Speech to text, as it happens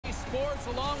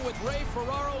Sports. Along with Ray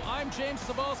Ferraro, I'm James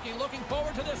Cybulski. Looking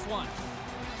forward to this one.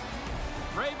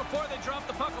 Ray, before they drop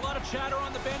the puck, a lot of chatter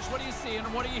on the bench. What are you seeing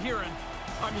and what are you hearing?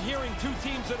 I'm hearing two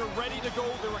teams that are ready to go.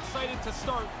 They're excited to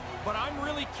start. But I'm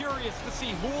really curious to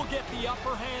see who will get the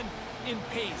upper hand in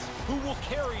pace. Who will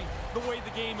carry the way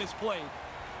the game is played.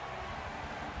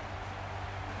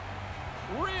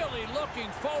 Really looking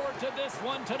forward to this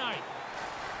one tonight.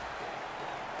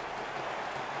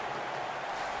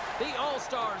 The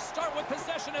All-Stars start with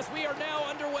possession as we are now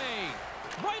underway.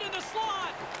 Right in the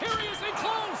slot. Here he is in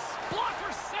close.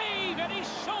 Blocker save, and he's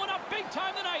showing up big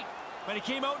time tonight. But he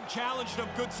came out and challenged him.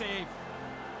 Good save.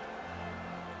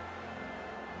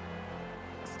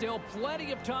 Still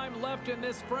plenty of time left in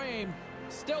this frame.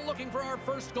 Still looking for our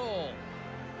first goal.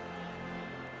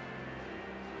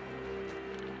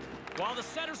 While the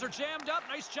centers are jammed up,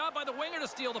 nice job by the winger to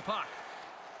steal the puck.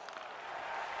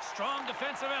 Strong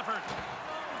defensive effort.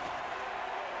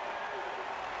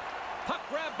 Puck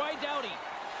grab by Doughty.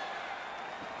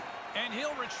 And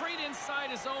he'll retreat inside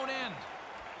his own end.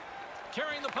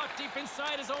 Carrying the puck deep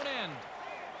inside his own end.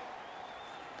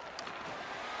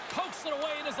 Pokes it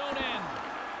away in his own end.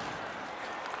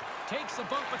 Takes a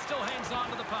bump but still hangs on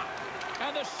to the puck.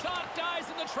 And the shot dies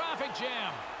in the traffic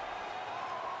jam.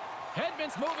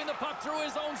 Hedman's moving the puck through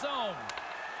his own zone.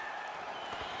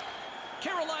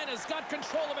 Carolina's got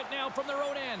control of it now from their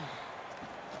own end.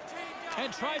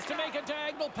 And tries to make a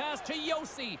diagonal pass to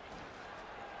Josi.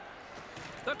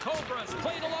 The Cobras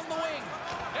played along the wing.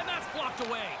 And that's blocked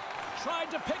away. Tried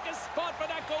to pick his spot, but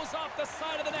that goes off the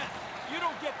side of the net. You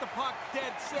don't get the puck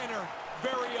dead center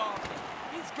very often.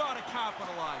 He's got to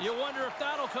capitalize. You wonder if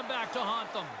that'll come back to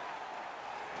haunt them.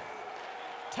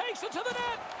 Takes it to the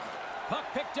net. Puck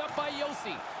picked up by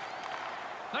Josi.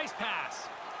 Nice pass.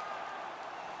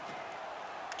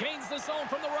 Gains the zone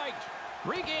from the right.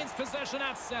 Regains possession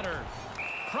at center.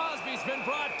 Crosby's been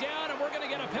brought down, and we're going to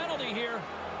get a penalty here.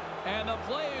 And the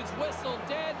play is whistled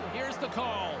dead. Here's the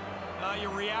call. You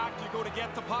react, you go to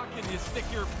get the puck, and you stick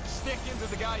your stick into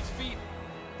the guy's feet.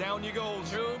 Down you go.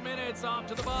 2 minutes off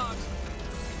to the box.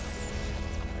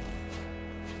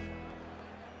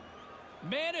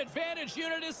 Man advantage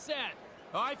unit is set.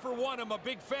 I, for one, am a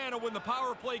big fan of when the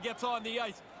power play gets on the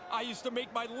ice. I used to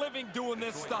make my living doing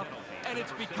this stuff, and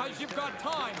it's because you've got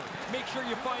time. Make sure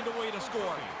you find a way to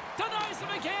score. Denies him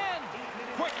again.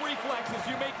 Quick reflexes.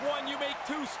 You make one, you make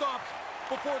two stops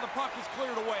before the puck is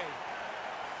cleared away.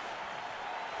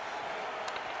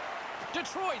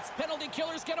 Detroit's penalty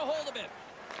killers get a hold of it.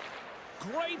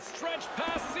 Great stretch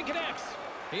passes and connects.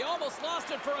 He almost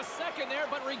lost it for a second there,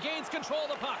 but regains control of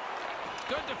the puck.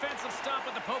 Good defensive stop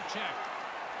with the poke check.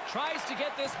 Tries to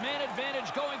get this man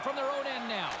advantage going from their own end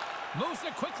now. Moves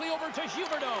it quickly over to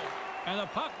Huberdeau. And the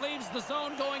puck leaves the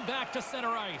zone going back to center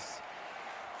ice.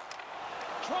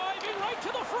 Driving right to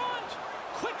the front.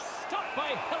 Quick stop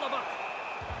by Hellebuyck.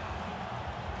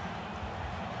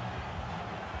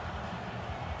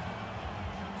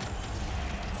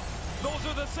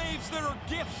 Those are the saves that are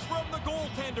gifts from the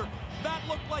goaltender. That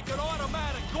looked like an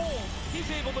automatic goal. He's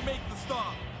able to make the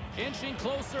stop. Inching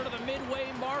closer to the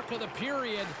midway mark of the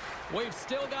period. We've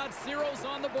still got zeros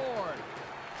on the board.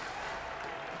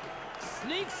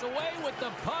 Sneaks away with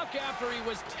the puck after he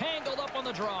was tangled up on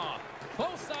the draw.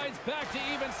 Both sides back to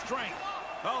even strength.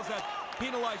 Well, as that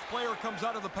penalized player comes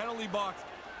out of the penalty box,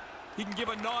 he can give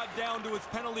a nod down to his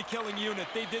penalty-killing unit.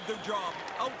 They did their job.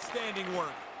 Outstanding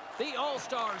work. The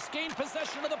All-Stars gained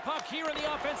possession of the puck here in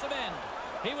the offensive end.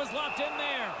 He was locked in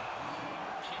there.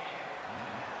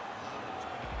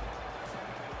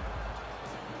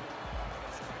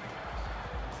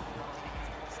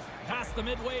 Past the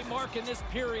midway mark in this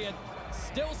period.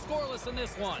 Still scoreless in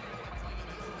this one.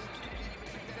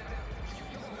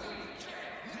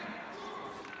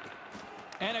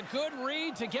 And a good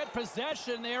read to get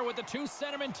possession there with the two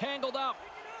centermen tangled up.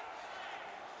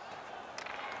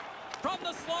 From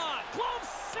the slot. Glove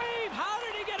save. How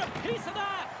did he get a piece of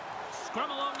that?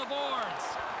 Scrum along the boards.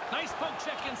 Nice poke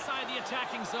check inside the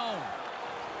attacking zone.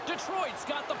 Detroit's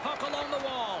got the puck along the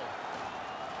wall.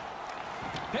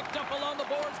 Picked up along the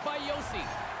boards by Josi.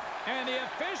 And the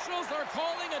officials are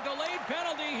calling a delayed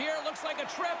penalty here. Looks like a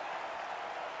trip.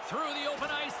 Through the open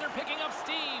ice, they're picking up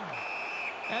steam.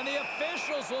 And the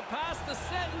officials will pass the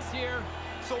sentence here.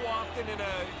 So often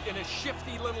in a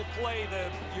shifty little play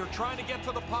that you're trying to get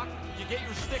to the puck, you get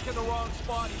your stick in the wrong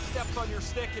spot, he steps on your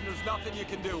stick, and there's nothing you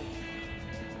can do.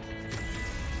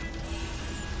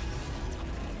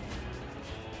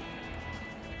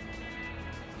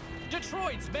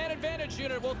 Detroit's man advantage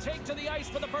unit will take to the ice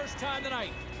for the first time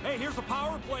tonight. Hey, here's a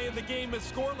power play and the game is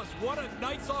scoreless. What a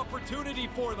nice opportunity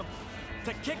for them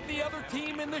to kick the other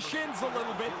team in the shins a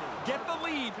little bit. get the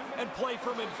lead, and play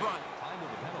from in front.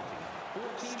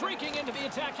 Streaking into the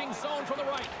attacking zone from the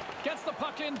right. Gets the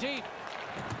puck in deep.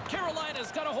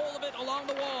 Carolina's got a hold of it along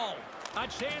the wall. A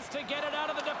chance to get it out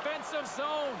of the defensive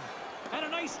zone. And a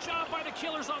nice job by the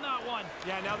Killers on that one.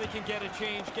 Yeah, now they can get a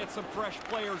change, get some fresh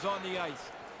players on the ice.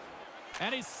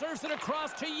 And he serves it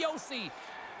across to Josi.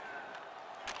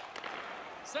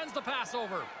 Sends the pass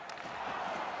over.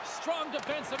 Strong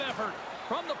defensive effort.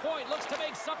 From the point, looks to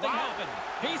make something happen.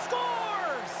 He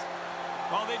scores!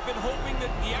 Well, they've been hoping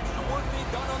that the extra work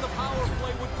they've done on the power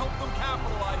play would help them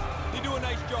capitalize. They do a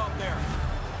nice job there.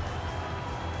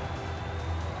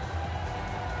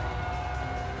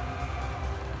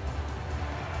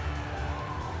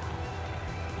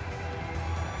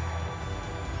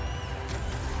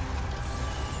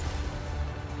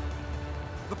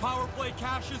 The power play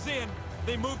cashes in.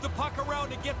 They move the puck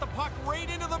around and get the puck right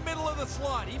into the middle of the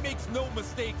slot. He makes no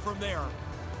mistake from there.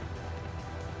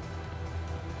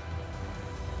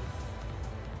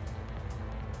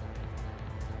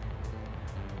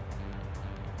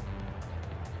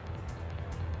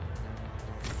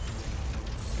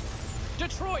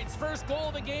 Detroit's first goal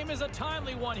of the game is a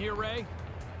timely one here, Ray.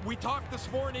 We talked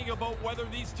this morning about whether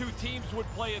these two teams would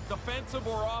play a defensive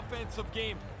or offensive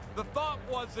game. The thought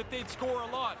was that they'd score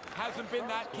a lot. Hasn't been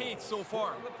that case so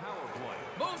far.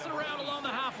 Moves it around along the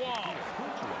half wall.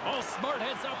 Oh, smart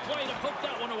heads up play to poke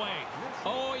that one away.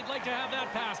 Oh, he'd like to have that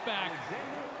pass back.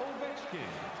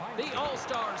 The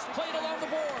All-Stars played along the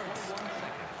boards.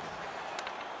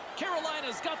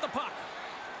 Carolina's got the puck.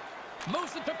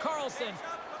 Moves it to Carlson.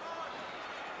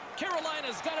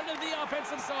 Carolina's got it into the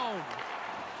offensive zone.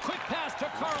 Quick pass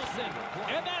to Carlson,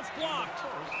 and that's blocked.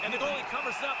 And the goalie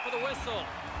covers up for the whistle.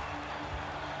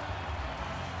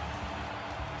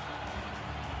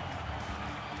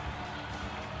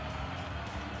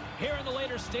 Here in the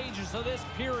later stages of this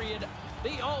period,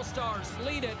 the All-Stars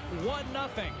lead it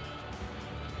 1-0.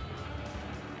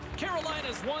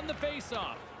 Carolina's won the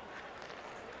faceoff.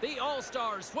 The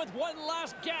All-Stars with one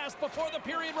last gasp before the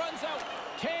period runs out.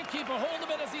 Can't keep a hold of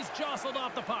it as he's jostled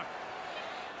off the puck.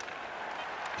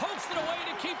 Pokes it away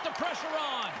to keep the pressure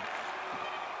on.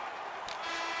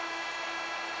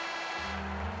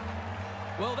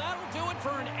 Well, that'll do it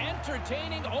for an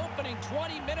entertaining opening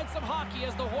 20 minutes of hockey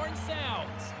as the horn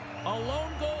sounds. A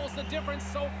lone goal is the difference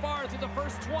so far through the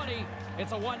first 20.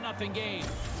 It's a 1-0 game.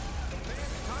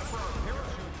 It's time for our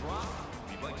parachute drop.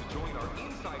 If you'd like to join our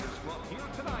Insiders Club here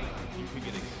tonight, you can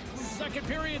get second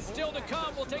period still to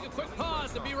come. We'll take a quick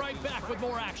pause and be right back with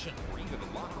more action. free to the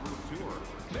locker room tour.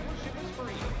 Membership is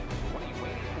free. What are you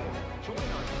waiting for? Join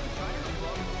our Insiders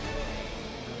Club today.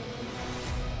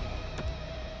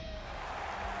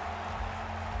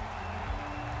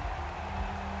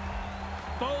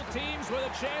 Both teams with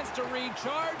a chance to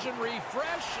recharge and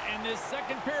refresh, and this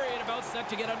second period about set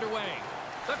to get underway.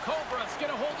 The Cobras get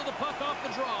a hold of the puck off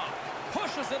the draw.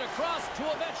 Pushes it across to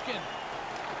Ovechkin.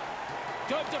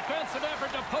 Good defensive effort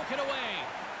to poke it away.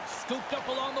 Scooped up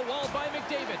along the wall by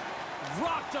McDavid.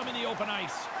 Rocked him in the open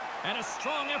ice. And a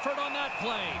strong effort on that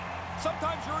play.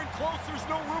 Sometimes you're in close, there's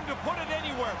no room to put it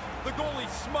anywhere. The goalie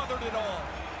smothered it all.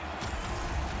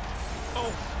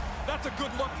 Oh, that's a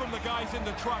good look from the guys in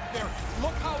the truck there.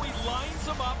 Look how he lines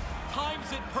them up,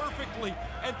 times it perfectly,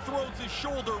 and throws his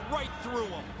shoulder right through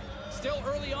them. Still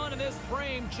early on in this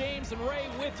frame, James and Ray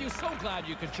with you. So glad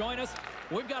you could join us.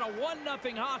 We've got a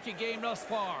 1-0 hockey game thus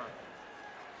far.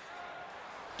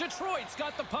 Detroit's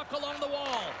got the puck along the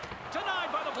wall.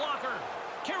 Denied by the blocker.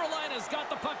 Carolina's got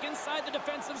the puck inside the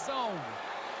defensive zone.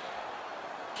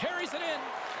 Carries it in.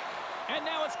 And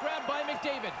now it's grabbed by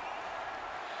McDavid.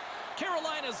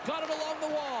 Carolina's got it along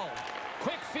the wall.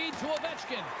 Quick feed to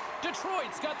Ovechkin.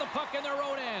 Detroit's got the puck in their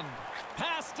own end.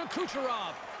 Pass to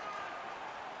Kucherov.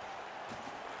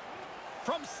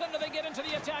 From center, they get into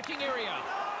the attacking area.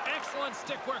 Excellent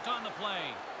stick work on the play.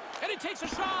 And he takes a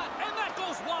shot, and that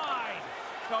goes wide.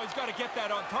 No, he's got to get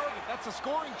that on target. That's a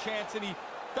scoring chance, and he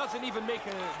doesn't even make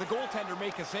the goaltender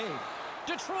make a save.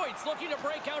 Detroit's looking to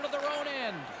break out of their own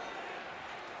end.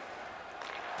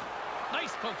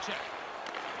 Nice poke check.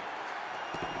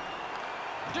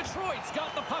 Detroit's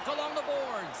got the puck along the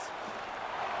boards.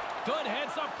 Good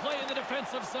heads-up play in the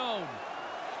defensive zone.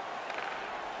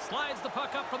 Slides the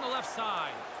puck up from the left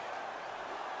side.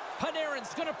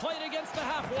 Panarin's going to play it against the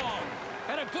half wall.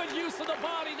 And a good use of the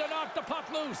body to knock the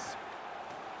puck loose.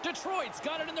 Detroit's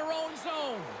got it in their own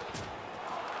zone.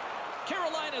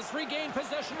 Carolina's regained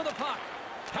possession of the puck.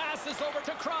 Passes over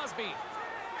to Crosby.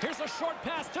 Here's a short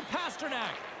pass to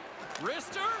Pasternak.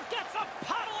 Rister gets a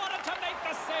paddle on it to make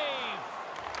the save.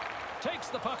 Takes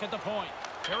the puck at the point.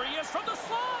 Here he is from the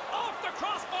slot, off the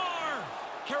crossbar.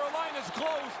 Carolina's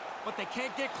close. but they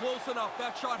can't get close enough.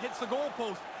 That shot hits the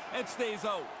goalpost and stays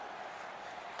out.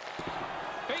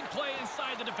 Big play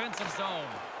inside the defensive zone.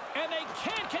 And they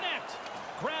can't connect.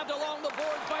 Grabbed along the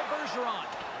boards by Bergeron.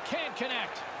 Can't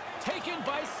connect. Taken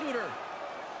by Suter.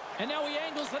 And now he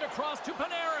angles it across to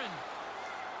Panarin.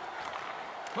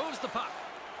 Moves the puck.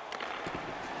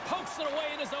 Pokes it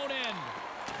away in his own end.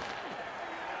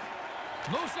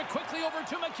 Moves it quickly over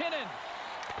to McKinnon.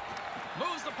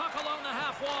 Moves the puck along the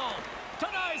half wall.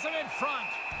 Denies him in front.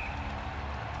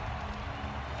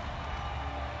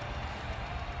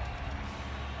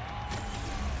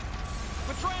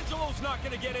 Petrangelo's not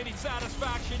going to get any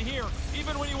satisfaction here,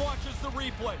 even when he watches the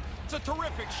replay. It's a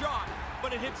terrific shot,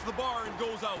 but it hits the bar and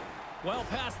goes out. Well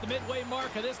past the midway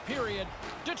mark of this period,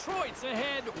 Detroit's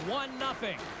ahead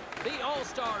 1-0. The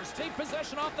All-Stars take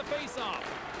possession off the faceoff.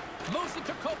 Moves it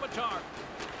to Kopitar.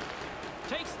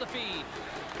 Takes the feed.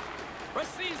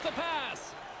 Receives the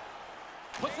pass.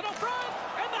 Puts it up front,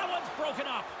 and that one's broken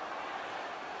up.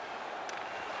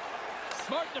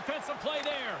 Smart defensive play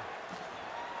there.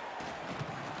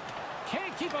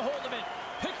 Can't keep a hold of it.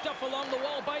 Picked up along the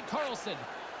wall by Carlson.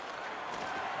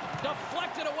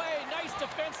 Deflected away. Nice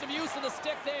defensive use of the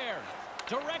stick there.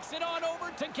 Directs it on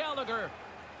over to Gallagher.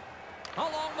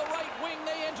 Along the right wing,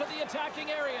 they enter the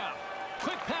attacking area.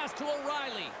 Quick pass to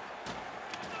O'Reilly.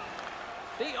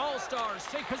 The All-Stars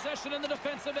take possession in the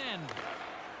defensive end.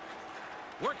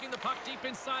 Working the puck deep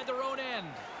inside their own end.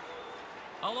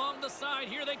 Along the side,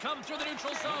 here they come through the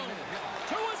neutral zone.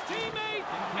 To his teammate,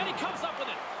 and he comes up with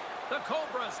it. The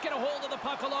Cobras get a hold of the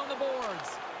puck along the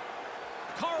boards.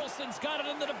 Carlson's got it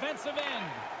in the defensive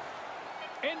end.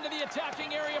 Into the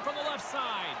attacking area from the left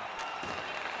side.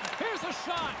 Here's a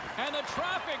shot, and the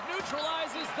traffic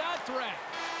neutralizes that threat.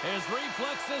 His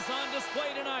reflexes on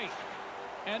display tonight.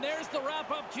 And there's the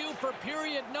wrap-up cue for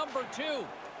period number 2.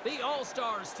 The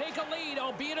All-Stars take a lead,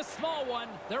 albeit a small one.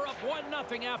 They're up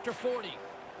 1-0 after 40.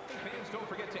 Fans, don't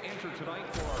forget to enter tonight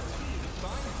for our team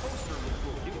signed poster, which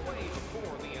we'll give away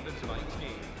before the end of tonight's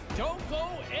game. Don't go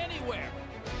anywhere.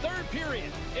 Third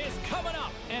period is coming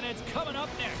up, and it's coming up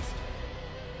next.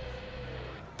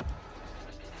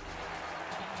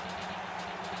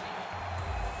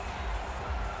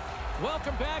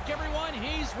 Welcome back, everyone.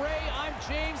 He's Ray. I'm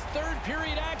James. Third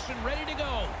period action ready to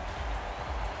go.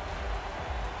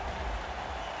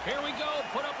 Here we go.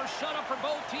 Put up or shut up for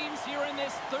both teams here in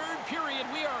this third period.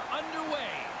 We are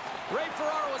underway. Ray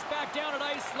Ferraro is back down at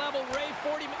ice level. Ray,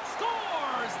 40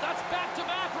 scores! That's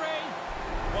back-to-back, Ray.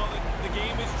 Well, the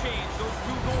game has changed. Those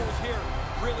 2 goals here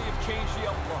really have changed the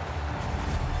outlook.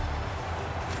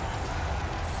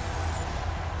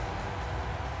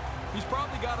 He's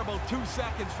probably got about 2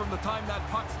 seconds from the time that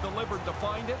puck's delivered to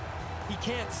find it. He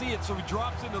can't see it, so he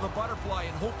drops into the butterfly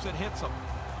and hopes it hits him.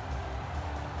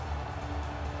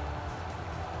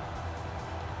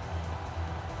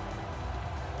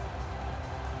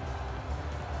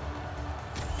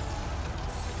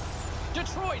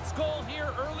 Detroit's goal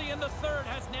here early in the third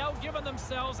has now given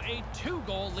themselves a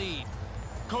 2-goal lead.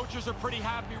 Coaches are pretty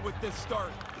happy with this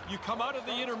start. You come out of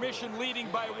the intermission leading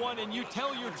by 1, and you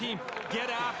tell your team, get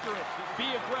after it, be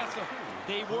aggressive.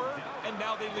 They were, and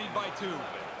now they lead by 2.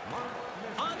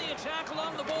 On the attack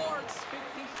along the boards.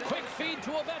 Quick feed to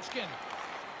Ovechkin.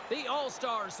 The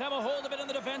All-Stars have a hold of it in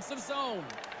the defensive zone.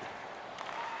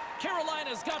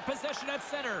 Carolina's got possession at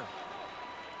center.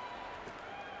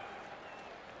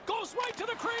 Goes right to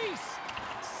the crease.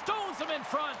 Stones him in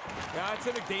front. Yeah, it's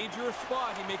in a dangerous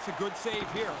spot. He makes a good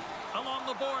save here. Along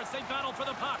the boards, they battle for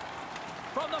the puck.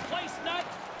 From the place net,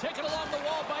 taken along the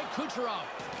wall by Kucherov.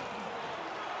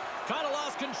 Kind of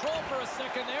lost control for a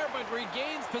second there, but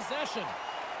regains possession.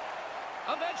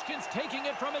 Ovechkin's taking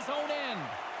it from his own end.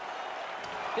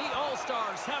 The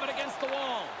All-Stars have it against the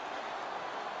wall.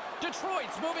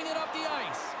 Detroit's moving it up the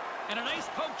ice. And a nice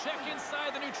poke check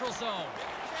inside the neutral zone.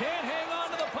 Can't hang on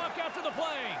to the puck after the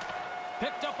play.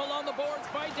 Picked up along the boards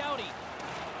by Doughty.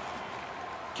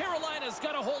 Carolina's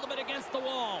got a hold of it against the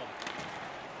wall.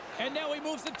 And now he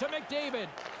moves it to McDavid.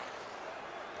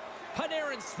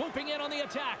 Panarin swooping in on the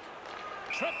attack.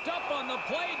 Tripped up on the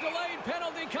play. Delayed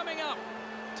penalty coming up.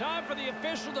 Time for the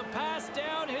official to pass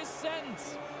down his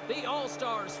sentence. The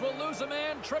All-Stars will lose a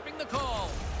man, tripping the call.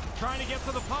 Trying to get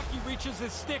to the puck, he reaches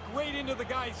his stick right into the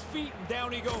guy's feet, and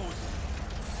down he goes.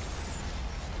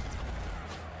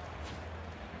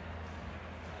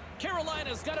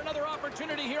 Carolina's got another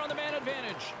opportunity here on the man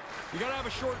advantage. You got to have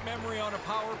a short memory on a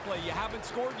power play. You haven't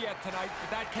scored yet tonight,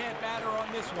 but that can't matter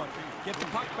on this one. Get the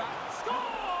puck back.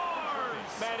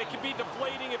 Scores! Man, it can be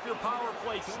deflating if your power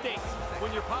play stinks.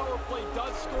 When your power play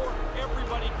does score,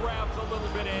 everybody grabs a little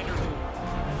bit of energy.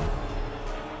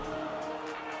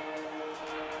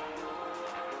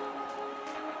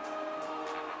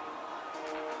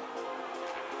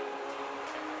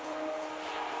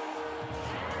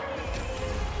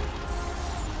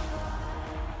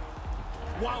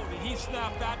 He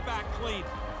snapped that back clean.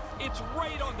 It's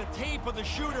right on the tape of the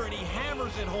shooter, and he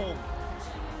hammers it home.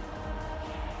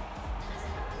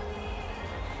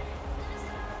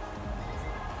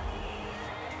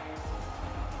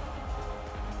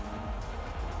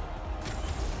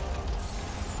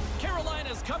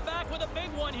 Carolina's come back with a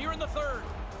big one here in the third.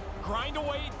 Grind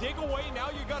away, dig away,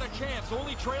 now you got a chance,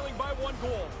 only trailing by 1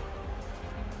 goal.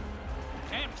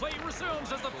 And play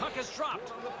resumes as the puck is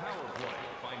dropped.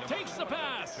 Takes the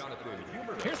pass.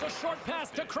 Here's a short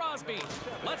pass to Crosby.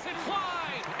 Lets it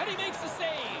fly, and he makes the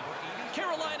save.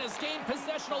 Carolina's gained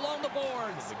possession along the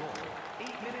boards.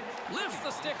 Lifts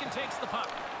the stick and takes the puck.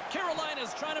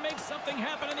 Carolina's trying to make something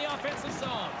happen in the offensive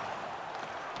zone.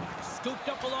 Scooped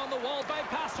up along the wall by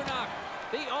Pastrnak.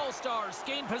 The All-Stars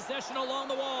gain possession along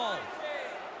the wall.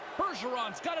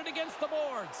 Bergeron's got it against the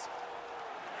boards.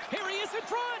 Here he is in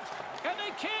front, and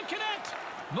they can't connect.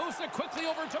 Moves it quickly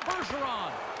over to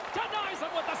Bergeron. Denies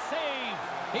him with a save.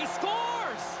 He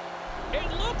scores. It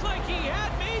looked like he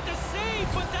had made the save,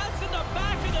 but that's in the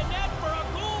back of the net for a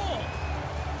goal.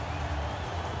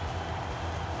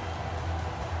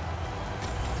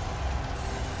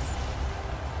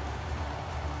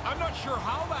 I'm not sure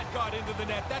how that got into the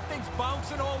net. That thing's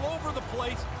bouncing all over the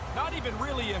place. Not even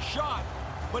really a shot,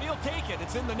 but he'll take it.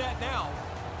 It's in the net now.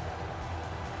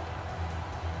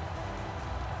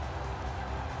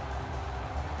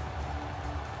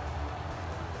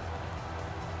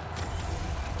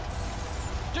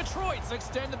 Detroit's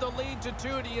extended the lead to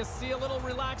 2. Do you see a little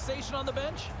relaxation on the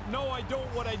bench? No, I don't.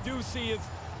 What I do see is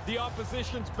the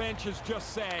opposition's bench is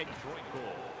just sagged.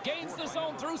 Gains the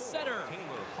zone through center.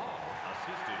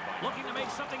 Looking to make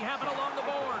something happen along the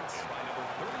boards.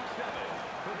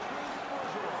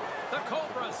 The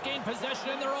Cobras gain possession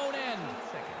in their own end.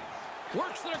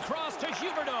 Works it across to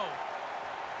Huberdeau.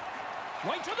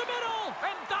 Right to the middle,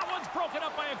 and that one's broken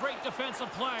up by a great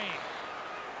defensive play.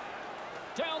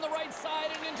 Down the right side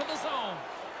and into the zone.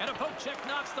 And a poke check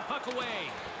knocks the puck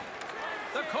away.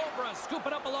 The Cobras scoop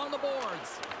it up along the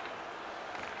boards.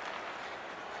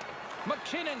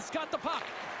 McKinnon's got the puck.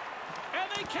 And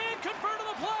they can't convert to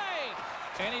the play.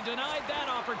 And he denied that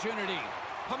opportunity.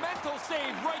 Pimentel's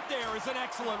save right there is an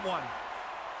excellent one.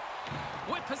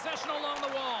 With possession along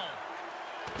the wall.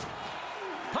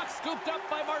 Puck scooped up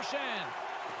by Marchand.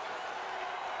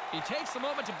 He takes a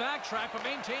moment to backtrack but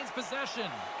maintains possession.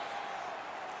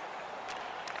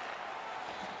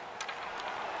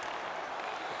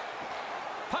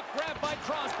 Puck grabbed by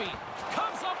Crosby.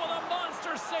 Comes up with a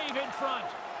monster save in front.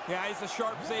 Yeah, he's a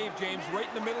sharp save, James. Right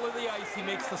in the middle of the ice, he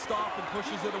makes the stop and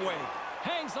pushes it away.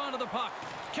 Hangs onto the puck.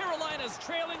 Carolina's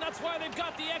trailing. That's why they've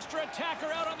got the extra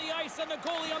attacker out on the ice and the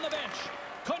goalie on the bench.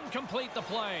 Couldn't complete the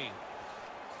play.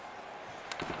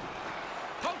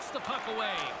 Pokes the puck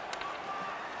away.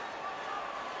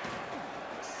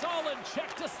 Solid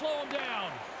check to slow him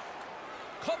down.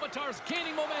 Kopitar's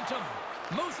gaining momentum.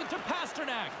 Moves it to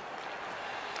Pastrnak.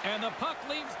 And the puck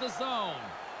leaves the zone.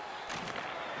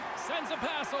 Sends a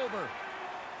pass over.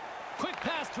 Quick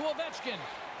pass to Ovechkin.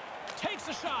 Takes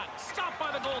a shot. Stopped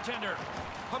by the goaltender.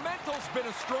 Pimentel's been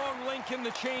a strong link in the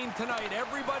chain tonight.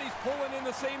 Everybody's pulling in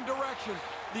the same direction.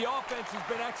 The offense has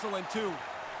been excellent, too.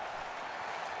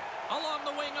 Along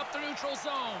the wing up the neutral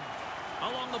zone.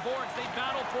 Along the boards, they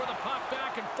battle for the puck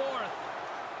back and forth.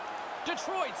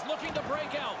 Detroit's looking to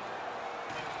break out.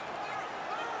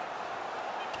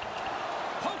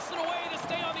 Pokes it away to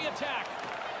stay on the attack.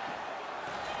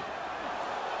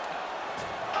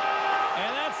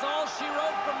 And that's all she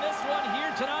wrote from this one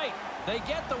here tonight. They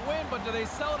get the win, but do they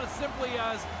sell it as simply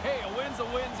as, hey, a win's a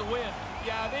win's a win?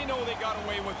 Yeah, they know they got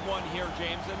away with one here,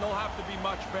 James, and they'll have to be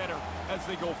much better as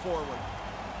they go forward.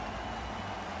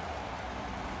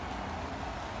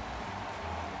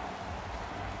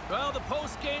 Well, the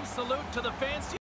post-game salute to the fans.